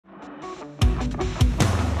Hey,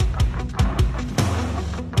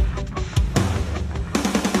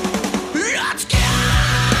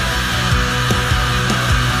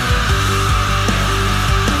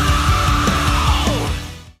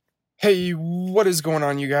 what is going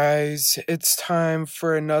on, you guys? It's time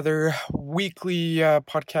for another weekly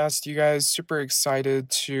podcast, you guys. Super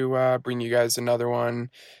excited to bring you guys another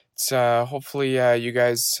one. It's hopefully you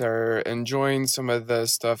guys are enjoying some of the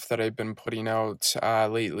stuff that I've been putting out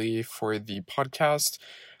lately for the podcast,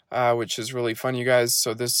 which is really fun, you guys.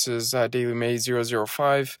 So this is Daily May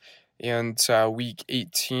 005 and week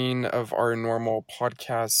 18 of our normal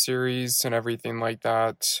podcast series and everything like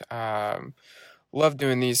that. Love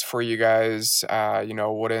doing these for you guys.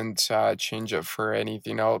 Wouldn't change it for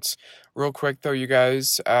anything else. Real quick though, you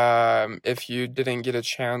guys, if you didn't get a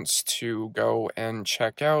chance to go and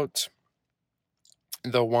check out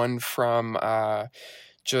the one from I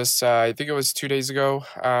think it was 2 days ago,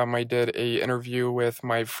 I did a interview with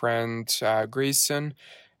my friend Grayson.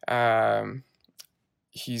 Um,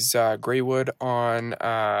 he's Graywood on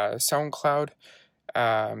SoundCloud.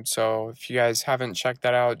 So if you guys haven't checked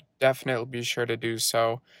that out, definitely be sure to do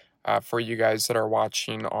so. For you guys that are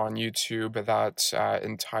watching on YouTube, that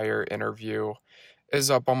entire interview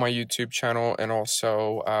is up on my YouTube channel and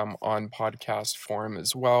also on podcast form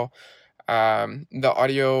as well. The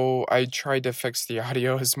audio, I tried to fix the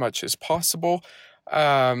audio as much as possible.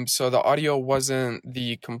 So the audio wasn't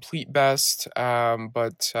the complete best,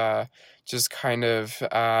 but just kind of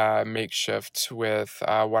makeshift with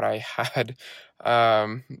what I had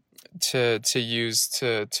um, to use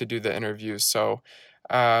to do the interview. So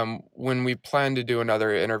when we plan to do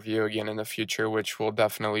another interview again in the future, which we'll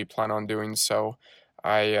definitely plan on doing so,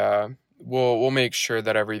 I we'll make sure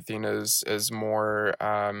that everything is more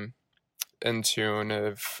in tune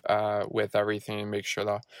of with everything, make sure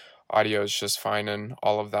the audio is just fine and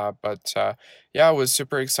all of that. But yeah, I was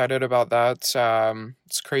super excited about that. It's a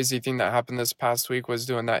crazy thing that happened this past week was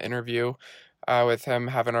doing that interview with him,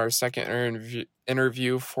 having our second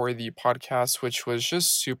interview for the podcast, which was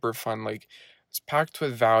just super fun. Like it's packed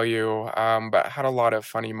with value, but had a lot of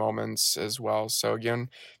funny moments as well. So again,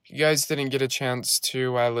 if you guys didn't get a chance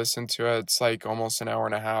to listen to it, it's like almost an hour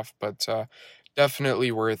and a half, but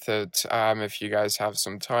definitely worth it if you guys have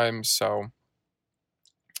some time. So,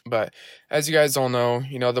 but as you guys all know,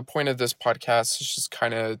 the point of this podcast is just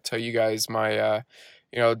kind of tell you guys my,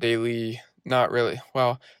 daily, not really,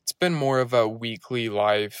 well, it's been more of a weekly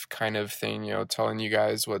life kind of thing, telling you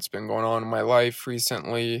guys what's been going on in my life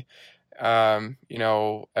recently,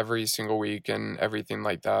 every single week and everything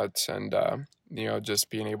like that. And, just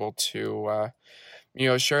being able to,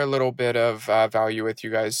 share a little bit of value with you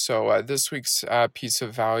guys. So this week's piece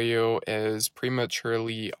of value is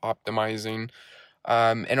prematurely optimizing.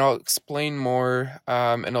 And I'll explain more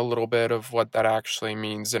in a little bit of what that actually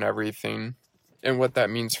means and everything, and what that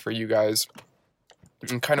means for you guys,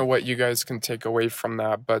 and kind of what you guys can take away from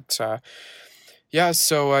that. But yeah,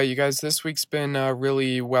 so you guys, this week's been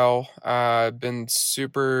really well. Been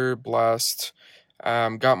super blessed.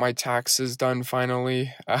 Got my taxes done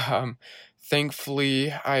finally.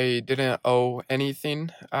 Thankfully, I didn't owe anything.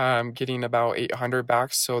 Getting about 800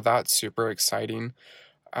 back, so that's super exciting.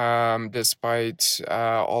 Despite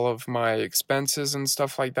all of my expenses and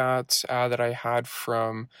stuff like that that I had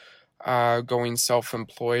from going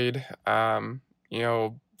self-employed, from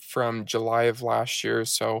July of last year.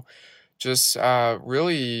 So just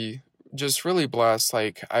really blessed.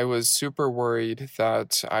 Like I was super worried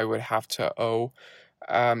that I would have to owe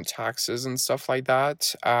taxes and stuff like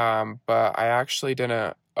that. But I actually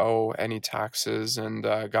didn't owe any taxes and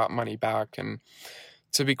got money back. And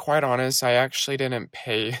to be quite honest, I actually didn't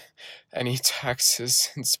pay any taxes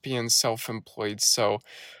since being self-employed. So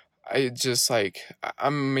I just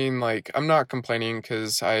I'm not complaining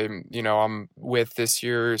because I'm with this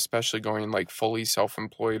year, especially going like fully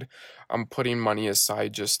self-employed. I'm putting money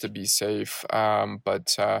aside just to be safe.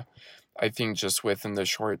 But I think just within the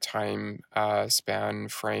short time span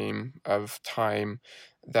frame of time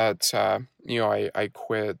that I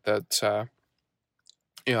quit, that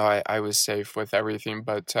I was safe with everything.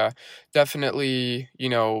 But definitely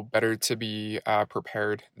better to be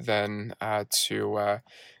prepared than to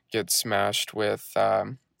get smashed with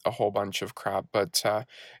a whole bunch of crap. But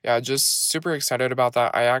yeah, just super excited about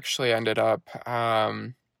that. I actually ended up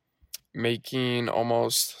making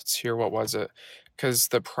almost, let's hear, what was it? Because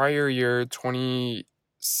the prior year,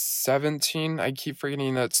 2017, I keep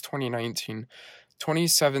forgetting that's 2019.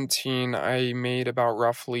 2017, I made about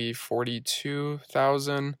roughly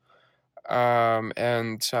 42,000.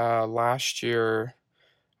 And last year,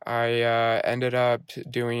 I ended up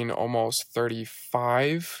doing almost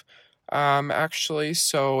 35. Actually,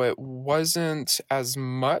 so it wasn't as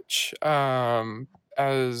much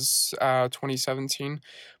as 2017,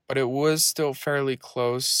 but it was still fairly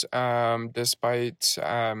close, despite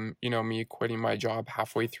me quitting my job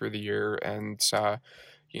halfway through the year and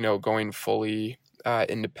going fully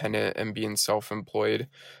independent and being self-employed.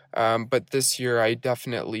 But this year, I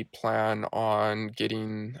definitely plan on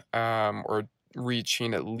getting or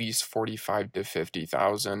reaching at least 45 to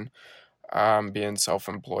 50,000, being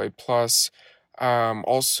self-employed. Plus,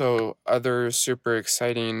 also other super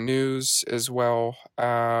exciting news as well.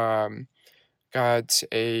 Got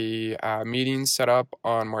a meeting set up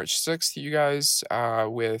on March 6th, you guys,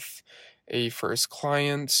 with a first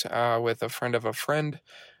client, with a friend of a friend.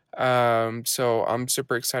 So I'm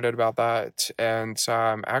super excited about that. And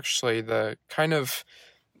actually, the kind of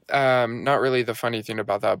not really the funny thing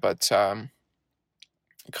about that, but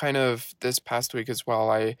kind of this past week as well,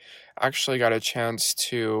 I actually got a chance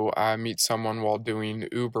to meet someone while doing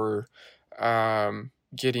Uber,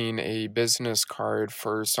 getting a business card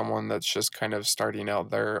for someone that's just kind of starting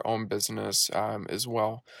out their own business as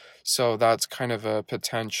well. So that's kind of a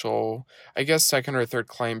potential, I guess, second or third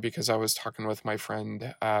client because I was talking with my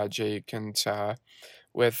friend Jake and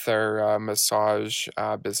with their massage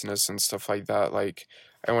business and stuff like that. Like,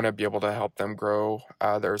 I want to be able to help them grow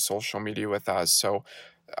their social media with that. So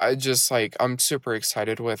I just like I'm super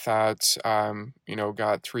excited with that.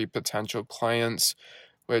 Got three potential clients,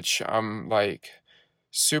 which I'm like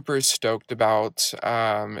super stoked about.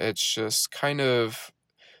 It's just kind of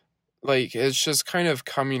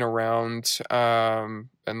coming around,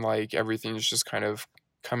 and like everything's just kind of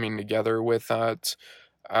coming together with that.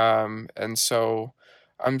 And so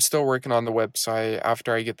I'm still working on the website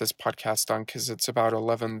after I get this podcast done because it's about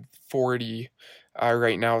 11:40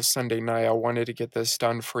 right now, Sunday night. I wanted to get this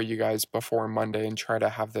done for you guys before Monday and try to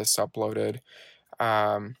have this uploaded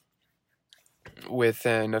um,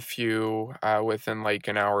 within like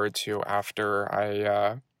an hour or two after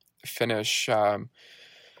I finish, doing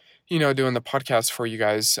the podcast for you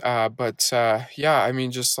guys. But yeah, I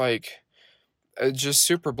mean, just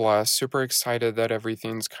super blessed, super excited that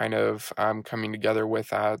everything's kind of coming together with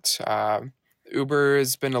that. Uber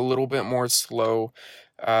has been a little bit more slow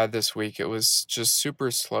this week. It was just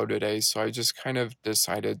super slow today, so I just kind of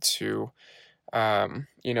decided to,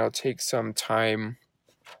 take some time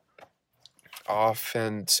off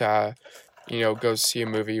and, go see a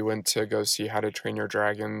movie. Went to go see How to Train Your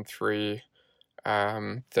Dragon 3,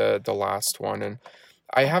 the last one, and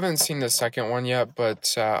I haven't seen the second one yet,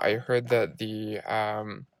 but I heard that the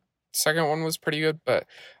second one was pretty good, but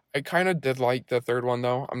I kind of did like the third one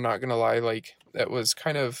though. I'm not gonna lie, like it was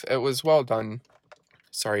well done.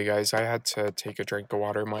 Sorry guys, I had to take a drink of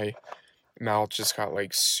water. My mouth just got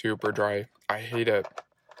like super dry. I hate it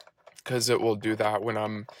because it will do that when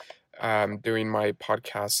I'm doing my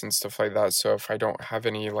podcasts and stuff like that. So if I don't have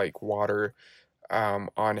any like water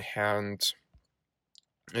on hand,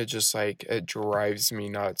 it just like it drives me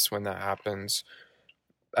nuts when that happens.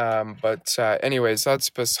 But anyways, that's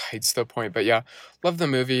besides the point. But yeah, love the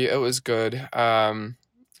movie. It was good.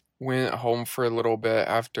 Went home for a little bit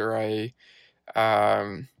after I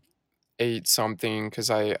um ate something because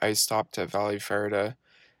I stopped at Valley Fair to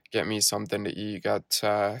get me something to eat. Got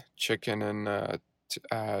chicken and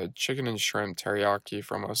shrimp teriyaki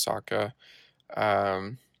from Osaka.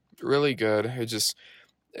 Um, really good.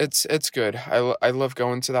 It's good. I love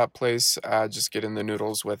going to that place. Just getting the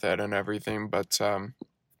noodles with it and everything. But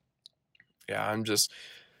yeah,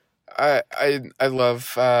 I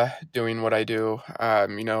love doing what I do.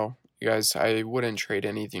 You guys, I wouldn't trade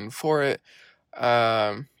anything for it.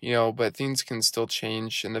 But things can still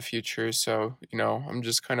change in the future. So I'm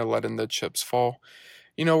just kind of letting the chips fall,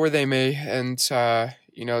 where they may, and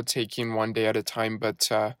taking one day at a time. But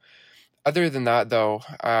other than that, though,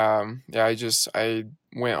 yeah, I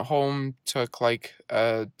went home, took like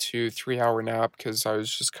a 2 3 hour nap because I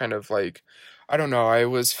was just kind of like, I don't know, I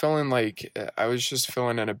was feeling like I was just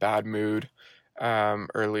feeling in a bad mood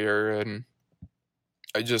earlier, and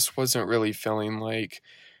I just wasn't really feeling like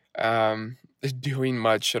um doing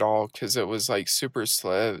much at all because it was like super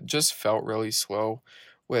slow. It just felt really slow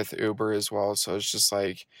with Uber as well. So it's just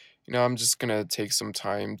like, I'm just gonna take some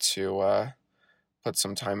time to put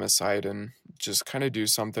some time aside and just kind of do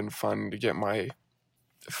something fun to get my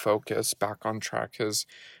focus back on track. Because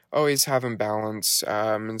always having balance,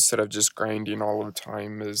 instead of just grinding all the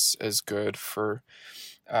time is good for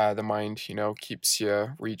the mind. Keeps you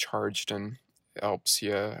recharged and helps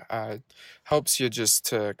you just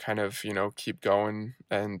to kind of keep going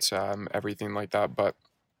and everything like that. But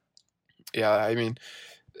yeah, I mean,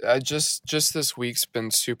 just this week's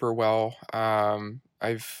been super well.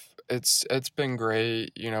 I've it's been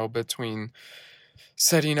great, between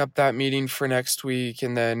setting up that meeting for next week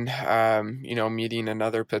and then meeting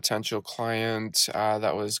another potential client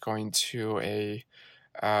that was going to a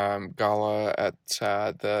gala at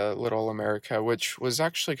the Little America, which was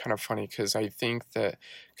actually kind of funny because I think that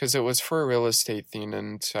because it was for a real estate thing,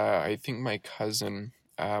 and I think my cousin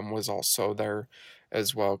was also there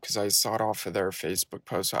as well because I saw it off of their Facebook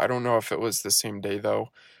post. I don't know if it was the same day though,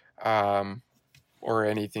 um, or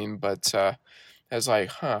anything, but I was like,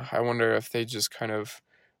 huh, I wonder if they just kind of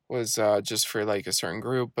was just for like a certain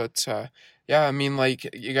group. But yeah, I mean, like,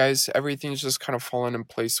 you guys, everything's just kind of fallen in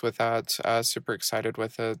place with that. Super excited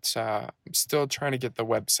with it. I'm still trying to get the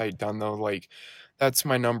website done though. Like, that's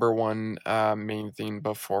my number one main thing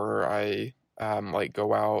before I like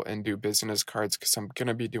go out and do business cards because I'm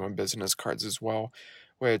gonna be doing business cards as well,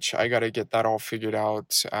 which I gotta get that all figured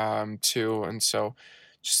out too. And so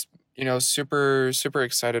just super super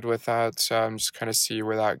excited with that. Just kind of see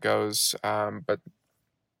where that goes. But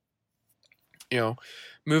you know,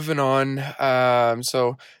 moving on.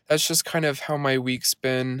 So that's just kind of how my week's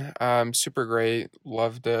been. Super great.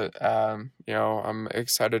 Loved it. I'm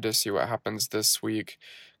excited to see what happens this week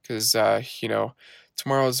because,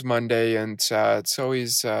 tomorrow's Monday and it's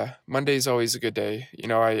always, Monday's always a good day.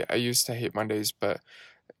 I used to hate Mondays, but,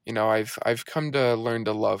 I've come to learn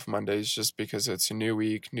to love Mondays just because it's a new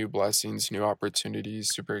week, new blessings, new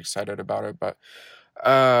opportunities. Super excited about it. But,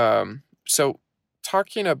 so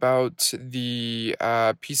talking about the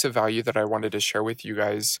piece of value that I wanted to share with you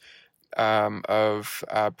guys of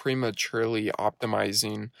prematurely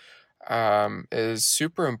optimizing is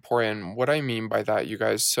super important. What I mean by that, you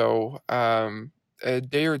guys, so a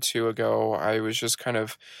day or two ago, I was just kind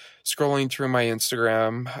of scrolling through my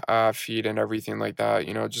Instagram feed and everything like that,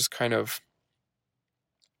 just kind of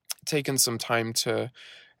taking some time to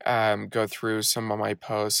go through some of my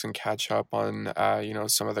posts and catch up on,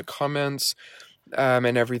 some of the comments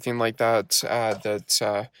and everything like that I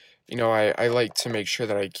like to make sure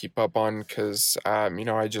that I keep up on because I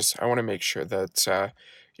want to make sure that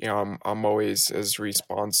I'm always as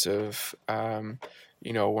responsive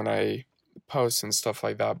when I post and stuff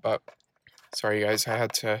like that. But sorry guys, I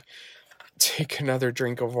had to take another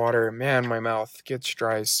drink of water. Man, my mouth gets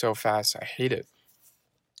dry so fast. I hate it.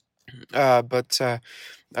 But I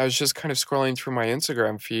was just kind of scrolling through my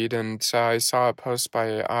Instagram feed and I saw a post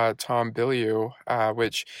by Tom Bilyeu,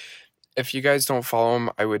 which if you guys don't follow him,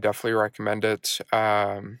 I would definitely recommend it.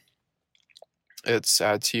 It's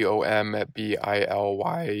TomBilyeu.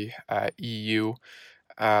 You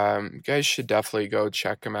guys should definitely go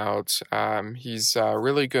check him out. He's a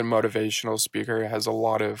really good motivational speaker. Has a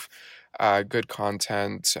lot of good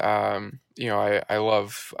content. I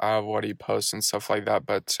love what he posts and stuff like that.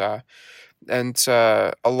 But a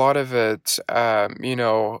lot of it, I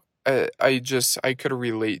could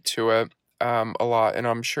relate to it a lot, and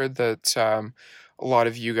I'm sure that a lot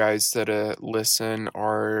of you guys that listen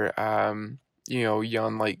are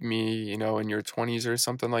young like me, in your 20s or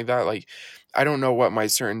something like that. Like, I don't know what my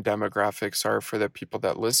certain demographics are for the people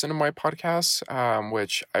that listen to my podcasts,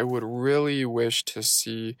 which I would really wish to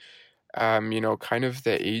see, kind of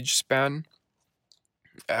the age span.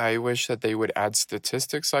 I wish that they would add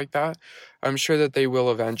statistics like that. I'm sure that they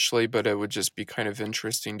will eventually, but it would just be kind of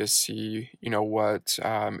interesting to see, what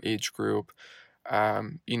age group,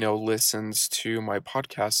 listens to my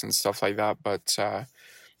podcast and stuff like that. But, I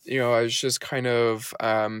was just kind of,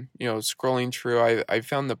 scrolling through. I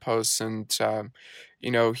found the post and,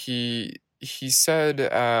 he said,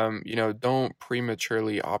 don't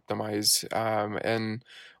prematurely optimize. And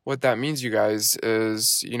what that means, you guys,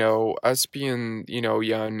 is, us being,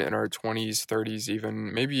 young in our 20s, 30s,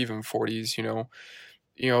 even maybe even 40s, you know,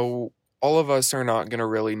 all of us are not going to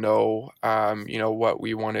really know, what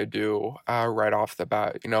we want to do right off the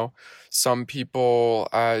bat. Some people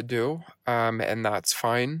do, and that's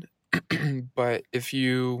fine. But if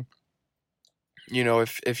if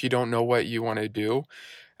you don't know what you want to do,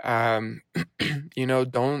 um,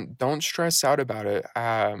 don't stress out about it.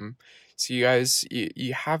 So you guys,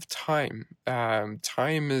 you have time.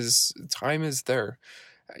 Time is there.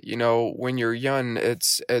 When you're young,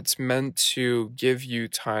 it's meant to give you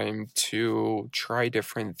time to try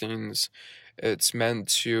different things. It's meant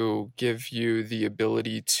to give you the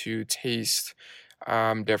ability to taste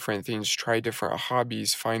different things, try different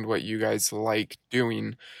hobbies, find what you guys like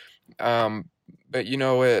doing. Um, but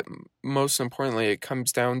it most importantly, it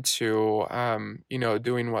comes down to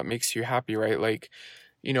doing what makes you happy, right? Like,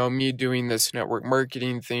 me doing this network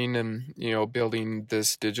marketing thing and building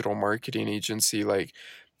this digital marketing agency, like,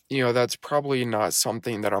 that's probably not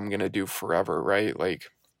something that I'm gonna do forever, right?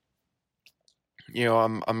 Like,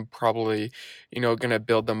 I'm probably, gonna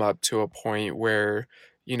build them up to a point where,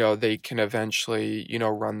 they can eventually,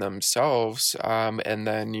 run themselves. And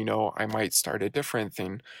then, I might start a different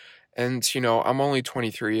thing. And, I'm only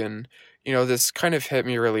 23, and, this kind of hit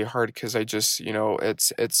me really hard because I just,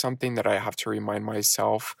 it's something that I have to remind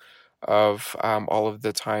myself of all of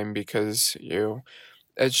the time because,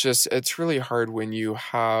 it's really hard when you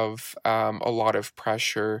have a lot of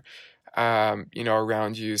pressure,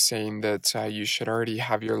 around you saying that you should already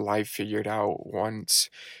have your life figured out once,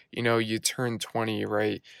 you turn 20,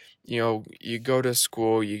 right? You go to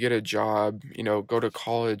school, you get a job, go to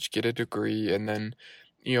college, get a degree, and then,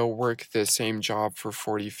 work the same job for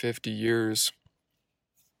 40, 50 years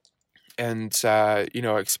and,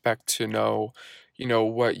 expect to know,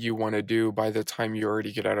 what you want to do by the time you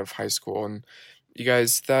already get out of high school. And you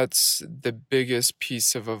guys, that's the biggest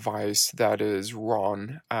piece of advice that is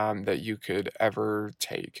wrong, that you could ever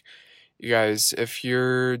take. You guys, if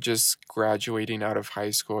you're just graduating out of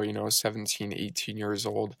high school, 17, 18 years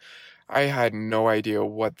old, I had no idea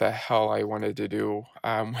what the hell I wanted to do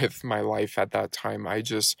with my life at that time. I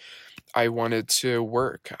wanted to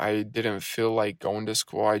work. I didn't feel like going to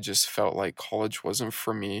school. I just felt like college wasn't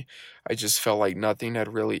for me. I just felt like nothing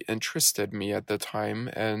had really interested me at the time.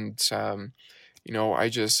 And,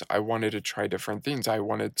 I wanted to try different things. I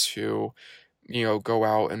wanted to, go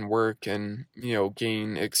out and work and,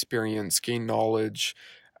 gain experience, gain knowledge,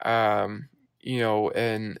 and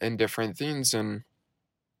different things. And,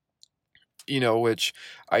 which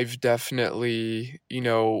I've definitely,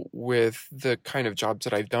 with the kind of jobs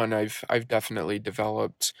that I've done, I've definitely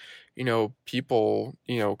developed, people,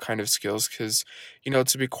 kind of skills. Because,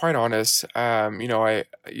 to be quite honest, I'm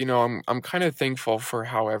kind of thankful for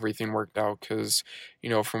how everything worked out. Because,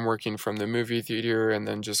 from working from the movie theater and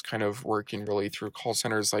then just kind of working really through call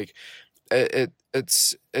centers, like it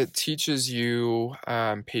teaches you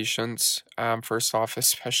patience, first off,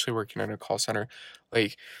 especially working in a call center.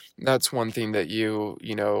 Like that's one thing that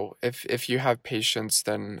if you have patience,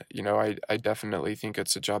 then I definitely think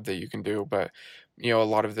it's a job that you can do. But a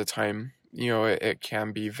lot of the time, it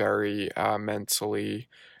can be very mentally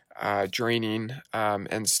draining,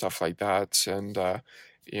 and stuff like that. And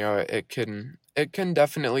it can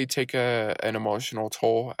definitely take an emotional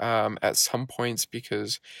toll at some points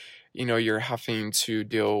because you're having to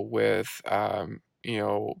deal with,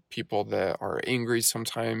 people that are angry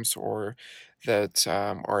sometimes or that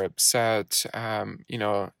are upset, and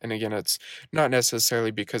again, it's not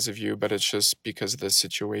necessarily because of you, but it's just because of the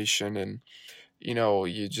situation. And,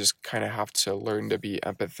 you just kind of have to learn to be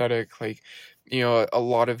empathetic. Like, a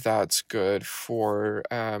lot of that's good for,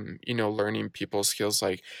 learning people skills.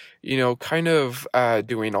 Like, kind of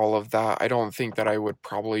doing all of that. I don't think that I would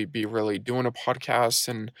probably be really doing a podcast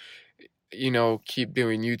and keep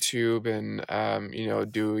doing YouTube and,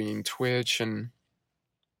 doing Twitch and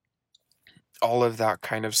all of that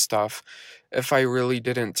kind of stuff if I really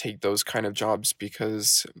didn't take those kind of jobs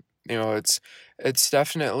because, it's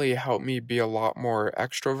definitely helped me be a lot more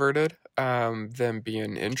extroverted, than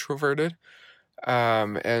being introverted.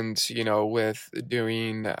 And, with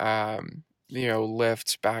doing,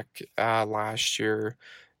 Lyft back, last year,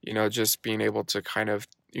 just being able to kind of,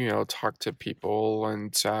 talk to people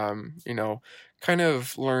and, kind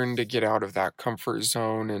of learn to get out of that comfort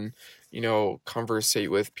zone and,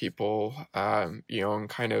 conversate with people, and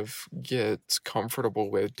kind of get comfortable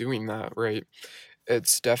with doing that, right?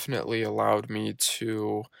 It's definitely allowed me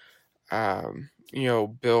to,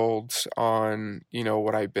 build on,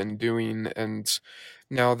 what I've been doing. And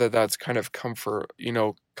now that that's kind of come full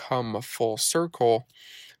circle,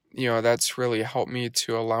 that's really helped me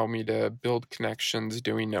to allow me to build connections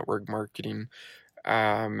doing network marketing,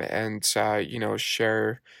 and,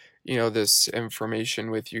 share, this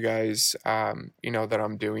information with you guys, that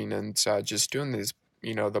I'm doing and just doing these,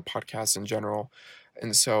 the podcast in general.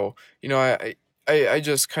 And so, I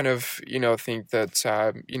just kind of, think that,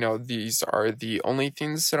 these are the only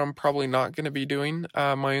things that I'm probably not going to be doing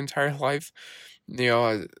my entire life.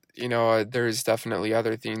 There's definitely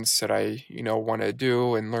other things that I, want to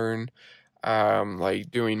do and learn,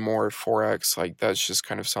 like doing more Forex. Like that's just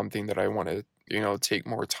kind of something that I want to, take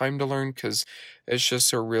more time to learn because it's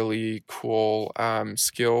just a really cool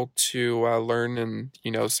skill to learn and,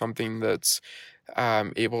 something that's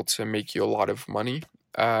able to make you a lot of money,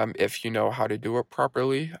 if you know how to do it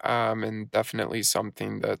properly, and definitely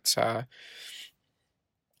something that,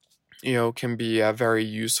 can be very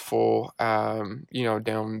useful, down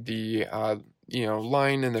the,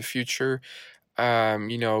 line in the future.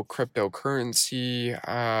 Cryptocurrency,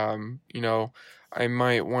 I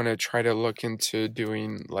might want to try to look into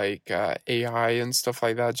doing like AI and stuff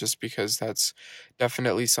like that, just because that's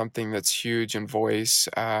definitely something that's huge in voice.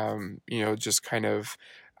 Just kind of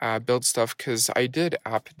build stuff, because I did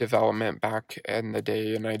app development back in the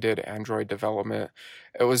day, and I did Android development.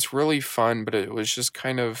 It was really fun, but it was just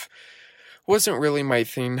kind of wasn't really my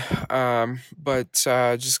thing. But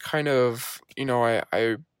just kind of,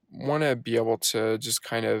 I want to be able to just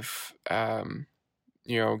kind of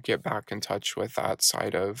get back in touch with that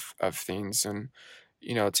side of things, and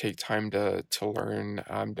take time to learn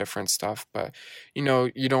different stuff. But you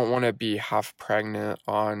don't want to be half pregnant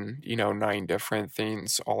on nine different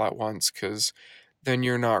things all at once, because then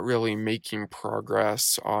you're not really making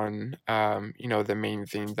progress on the main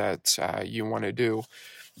thing that you want to do.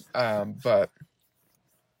 But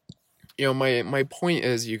my point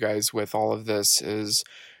is, you guys, with all of this is,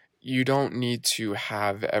 you don't need to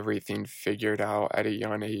have everything figured out at a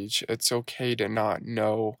young age. It's okay to not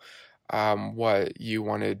know what you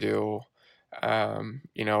want to do.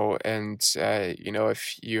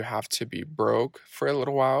 If you have to be broke for a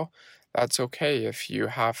little while, that's okay. If you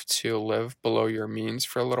have to live below your means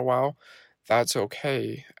for a little while, that's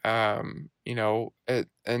okay.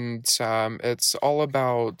 It's all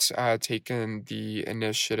about taking the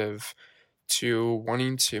initiative to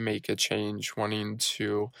wanting to make a change, wanting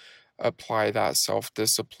to apply that self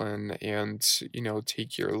discipline, and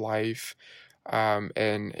take your life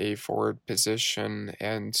in a forward position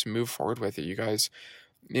and move forward with it, you guys.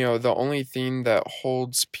 The only thing that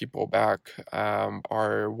holds people back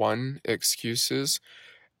are, one, excuses,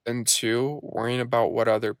 and two, worrying about what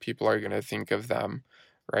other people are going to think of them.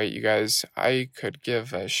 Right, you guys, I could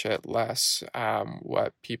give a shit less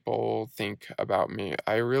what people think about me.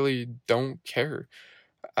 I really don't care.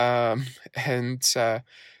 Um, and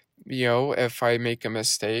if I make a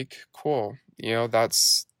mistake, cool.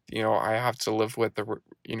 That's, I have to live with the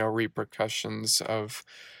repercussions of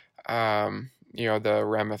the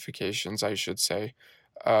ramifications, I should say,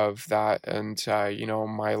 of that. And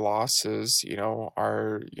my losses,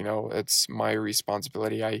 are, it's my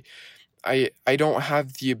responsibility. I don't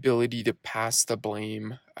have the ability to pass the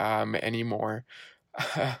blame anymore.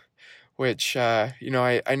 Which I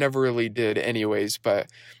never really did anyways.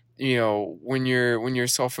 But when you're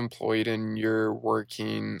self-employed and you're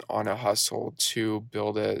working on a hustle to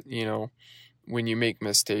build it, when you make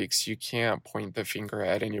mistakes, you can't point the finger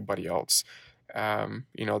at anybody else. The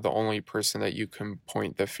only person that you can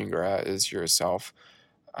point the finger at is yourself.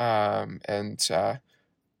 And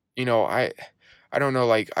I don't know,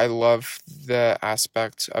 like, I love the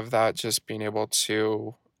aspect of that, just being able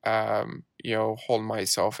to hold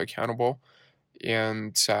myself accountable,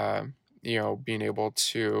 and being able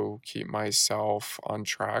to keep myself on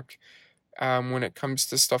track when it comes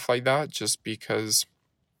to stuff like that, just because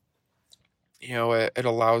it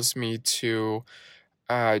allows me to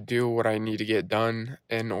do what I need to get done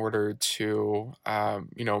in order to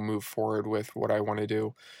move forward with what I want to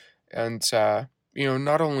do. And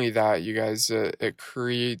not only that, you guys, it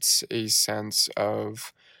creates a sense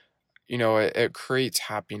of, it creates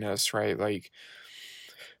happiness, right? Like,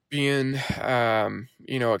 being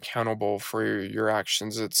accountable for your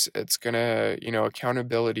actions, it's gonna,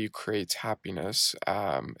 accountability creates happiness.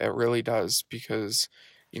 It really does, because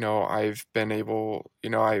I've been able,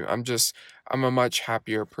 I'm a much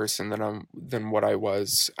happier person than what I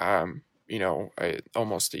was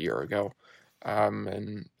almost a year ago.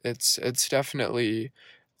 And it's definitely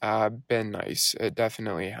been nice. It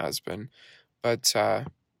definitely has been. But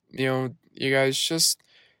you guys, just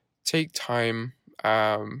take time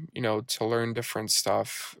to learn different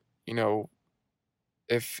stuff.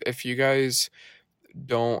 If you guys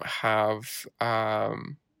don't have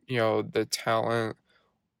the talent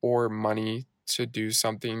or money to do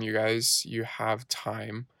something, you guys, you have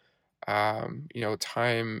time.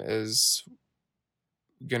 Time is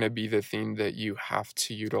gonna be the thing that you have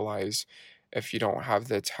to utilize if you don't have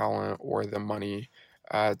the talent or the money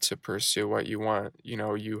to pursue what you want.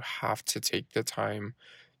 You have to take the time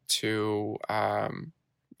to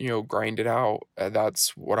grind it out.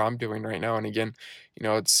 That's what I'm doing right now. And again,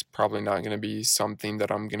 it's probably not going to be something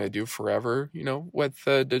that I'm going to do forever, with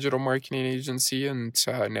the digital marketing agency and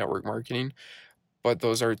network marketing. But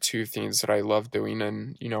those are two things that I love doing.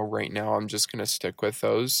 And, right now I'm just going to stick with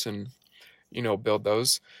those and, build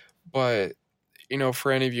those. But,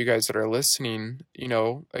 for any of you guys that are listening,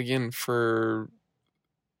 again, for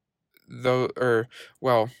the, or,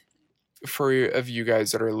 well, for of you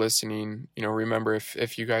guys that are listening, remember,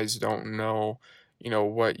 if you guys don't know,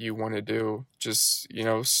 what you want to do, just,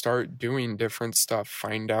 start doing different stuff.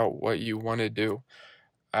 Find out what you want to do.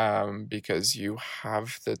 because you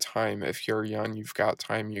have the time. If you're young, you've got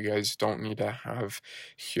time. You guys don't need to have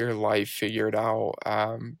your life figured out.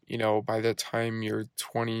 By the time you're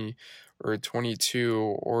 20 or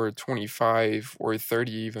 22 or 25 or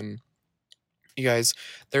 30 even, you guys,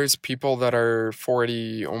 there's people that are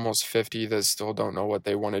 40, almost 50 that still don't know what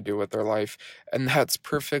they want to do with their life, and that's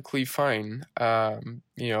perfectly fine.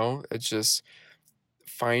 It's just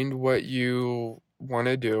find what you want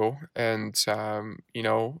to do, and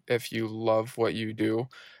if you love what you do,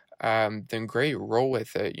 then great, roll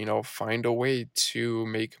with it. Find a way to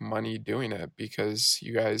make money doing it, because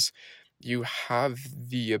you guys, you have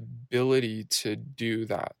the ability to do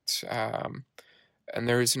that. And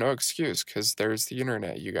there is no excuse, because there's the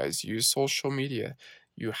internet. You guys use social media.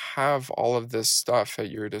 You have all of this stuff at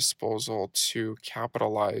your disposal to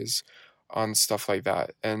capitalize on stuff like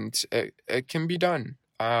that, and it can be done.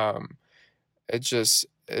 It's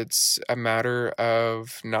a matter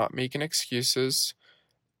of not making excuses,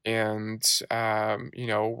 and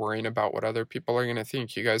worrying about what other people are going to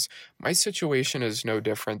think. You guys, my situation is no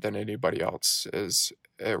different than anybody else is.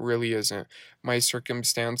 It really isn't. My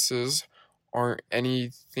circumstances aren't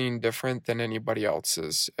anything different than anybody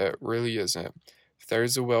else's. It really isn't. If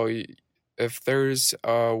there's a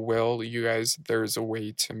will, you guys, there's a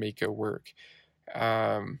way to make it work.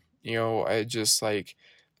 I just like,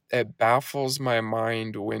 it baffles my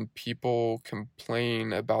mind when people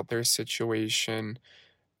complain about their situation,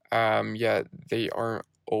 yet they aren't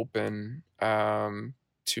open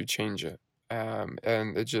to change it.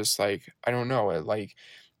 And it just like, I don't know, it like,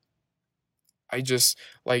 I just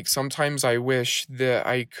like, sometimes I wish that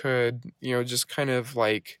I could, just kind of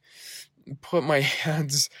like put my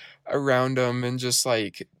hands around them and just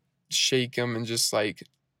like shake them and just like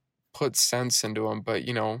put sense into them. But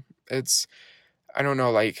it's, I don't know,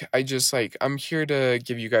 like, I just like, I'm here to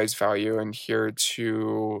give you guys value and here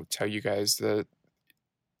to tell you guys that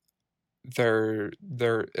it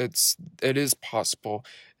is possible.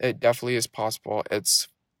 It definitely is possible. It's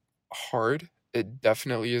hard. It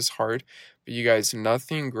definitely is hard. But you guys,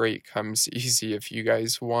 nothing great comes easy. If you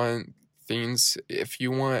want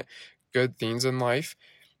good things in life,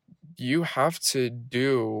 you have to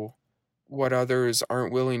do what others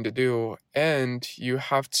aren't willing to do, and you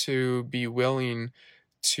have to be willing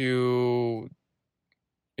to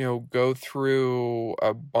go through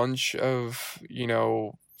a bunch of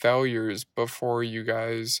failures before you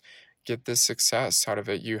guys get the success out of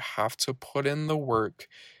it. You have to put in the work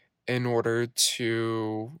in order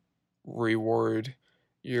to reward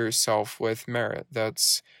yourself with merit.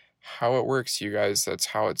 That's how it works, you guys. That's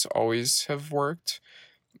how it's always have worked.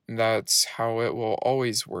 That's how it will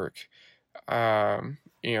always work. um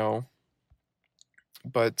you know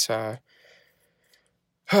but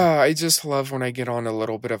I just love when I get on a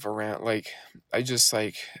little bit of a rant. Like, I just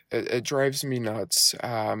like, it drives me nuts.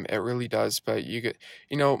 It really does. But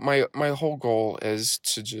my whole goal is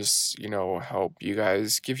to just help you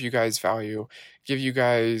guys, give you guys value, give you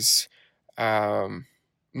guys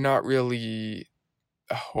not really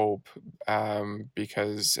hope,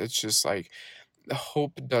 because it's just like,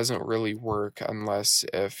 hope doesn't really work unless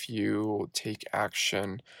if you take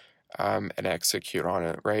action and execute on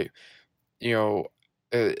it, right? you know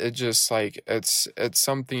it just like, it's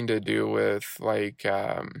something to do with like,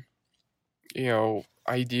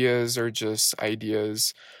 ideas are just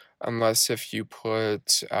ideas unless if you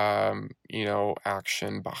put action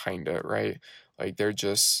behind it, right? Like,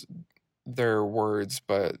 they're words,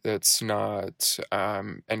 but it's not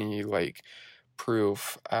any like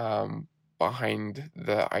proof behind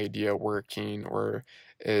the idea working or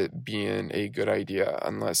it being a good idea,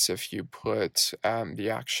 unless if you put the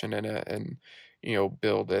action in it and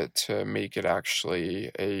build it to make it actually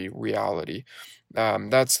a reality.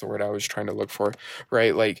 That's the word I was trying to look for,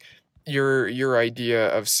 right? Like, your idea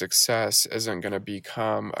of success isn't going to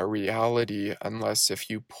become a reality unless if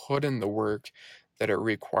you put in the work that it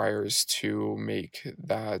requires to make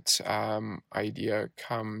that idea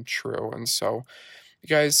come true. And so, you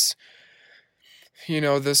guys,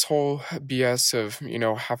 this whole BS of,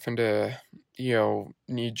 having to,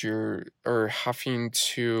 need your, or having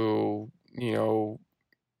to,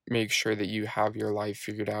 make sure that you have your life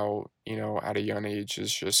figured out, at a young age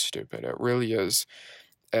is just stupid. It really is.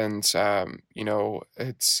 And, I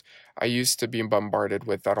used to be bombarded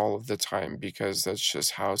with that all of the time because that's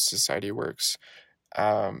just how society works.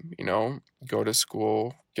 Go to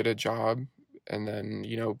school, get a job, and then,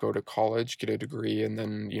 go to college, get a degree, and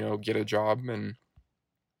then, get a job. And,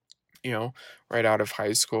 you know, right out of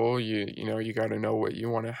high school, you got to know what you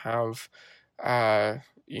want to have, uh,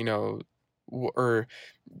 you know, or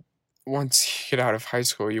once you get out of high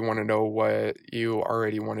school, you want to know what you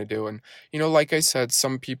already want to do. And, like I said,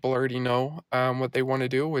 some people already know what they want to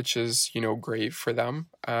do, which is, great for them.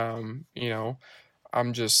 I'm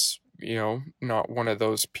just, not one of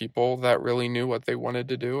those people that really knew what they wanted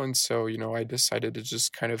to do. And so, I decided to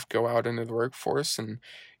just kind of go out into the workforce and,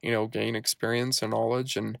 gain experience and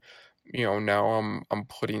knowledge. And, now I'm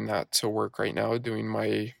putting that to work right now, doing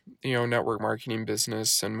my, network marketing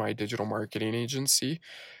business and my digital marketing agency.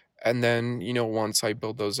 And then, once I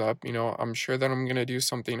build those up, I'm sure that I'm going to do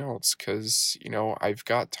something else because, I've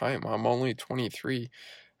got time. I'm only 23.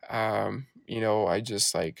 I'm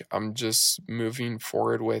just moving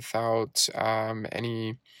forward without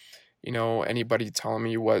any, anybody telling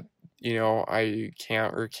me what, I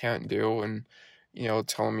can't or can't do, and,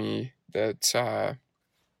 telling me that,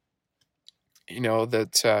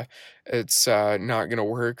 it's not gonna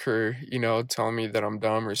work, or telling me that I'm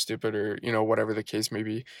dumb or stupid, or whatever the case may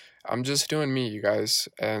be. I'm just doing me, you guys,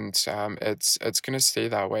 and it's gonna stay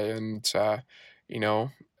that way. And you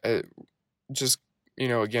know it just,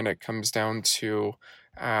 again, it comes down to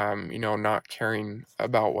not caring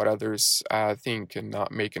about what others think and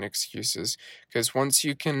not making excuses, because once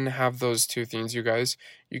you can have those two things, you guys,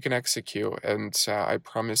 you can execute, and I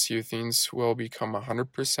promise you things will become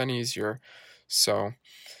 100% easier. So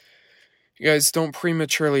you guys, don't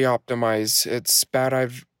prematurely optimize. It's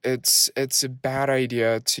a bad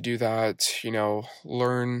idea to do that.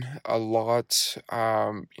 Learn a lot.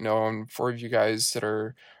 And for you guys that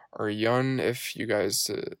are young, if you guys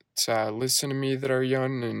listen to me that are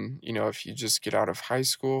young, and if you just get out of high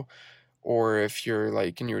school, or if you're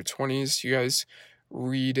like in your 20s, you guys,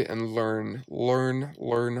 read and learn a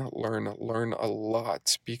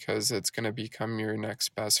lot, because it's going to become your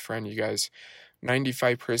next best friend, you guys.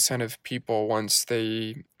 95% of people, once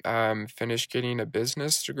they finish getting a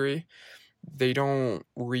business degree, they don't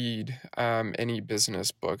read any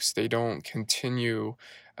business books. They don't continue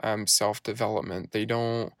self development. They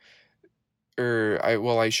don't,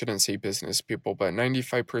 I shouldn't say business people, but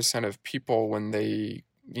 95% of people, when they,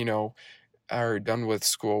 are done with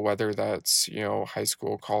school, whether that's, high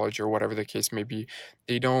school, college, or whatever the case may be,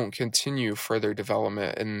 they don't continue further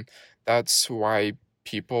development. And that's why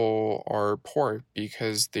people are poor,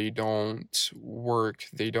 because they don't work.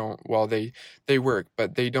 They don't, well, they work,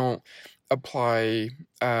 but they don't apply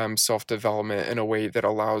self-development in a way that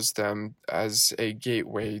allows them as a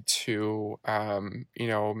gateway to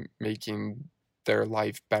making their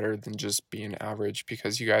life better than just being average.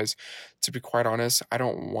 Because you guys, to be quite honest, I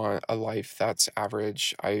don't want a life that's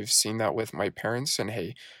average. I've seen that with my parents, and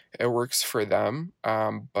hey, it works for them.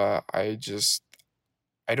 But I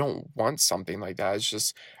don't want something like that. It's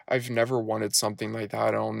just, I've never wanted something like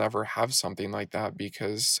that. I'll never have something like that,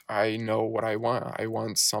 because I know what I want. I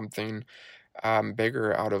want something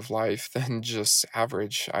bigger out of life than just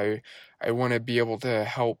average. I want to be able to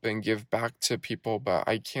help and give back to people, but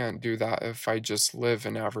I can't do that if I just live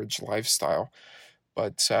an average lifestyle.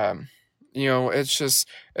 But it's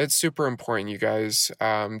super important, you guys,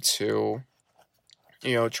 to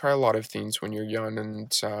try a lot of things when you're young,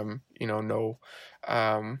 and know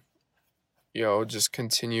um just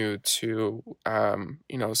continue to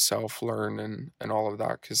self learn and all of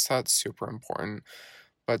that, because that's super important.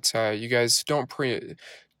 But you guys, don't prematurely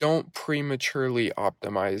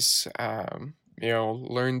optimize.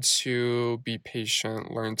 Learn to be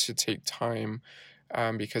patient, learn to take time,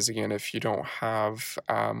 because again, if you don't have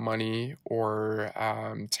money or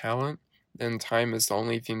talent, then time is the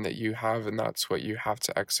only thing that you have, and that's what you have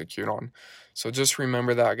to execute on. So just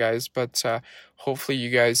remember that, guys. But hopefully you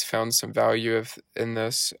guys found some value in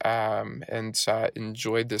this, and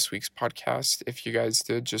enjoyed this week's podcast. If you guys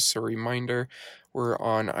did, just a reminder, we're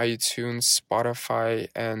on iTunes, Spotify,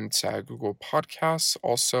 and Google Podcasts.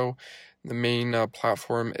 Also, the main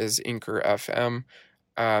platform is Anchor FM.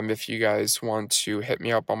 If you guys want to hit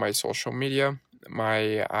me up on my social media,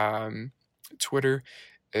 my Twitter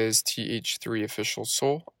is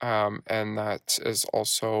th3officialsoul, and that is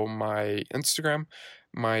also my Instagram.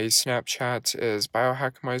 My Snapchat is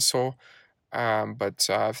biohackmysoul. But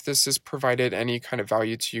if this has provided any kind of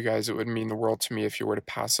value to you guys, it would mean the world to me if you were to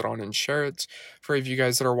pass it on and share it. For you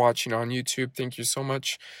guys that are watching on YouTube, thank you so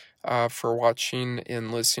much for watching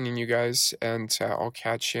and listening, you guys. And I'll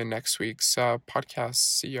catch you in next week's podcast.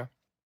 See ya.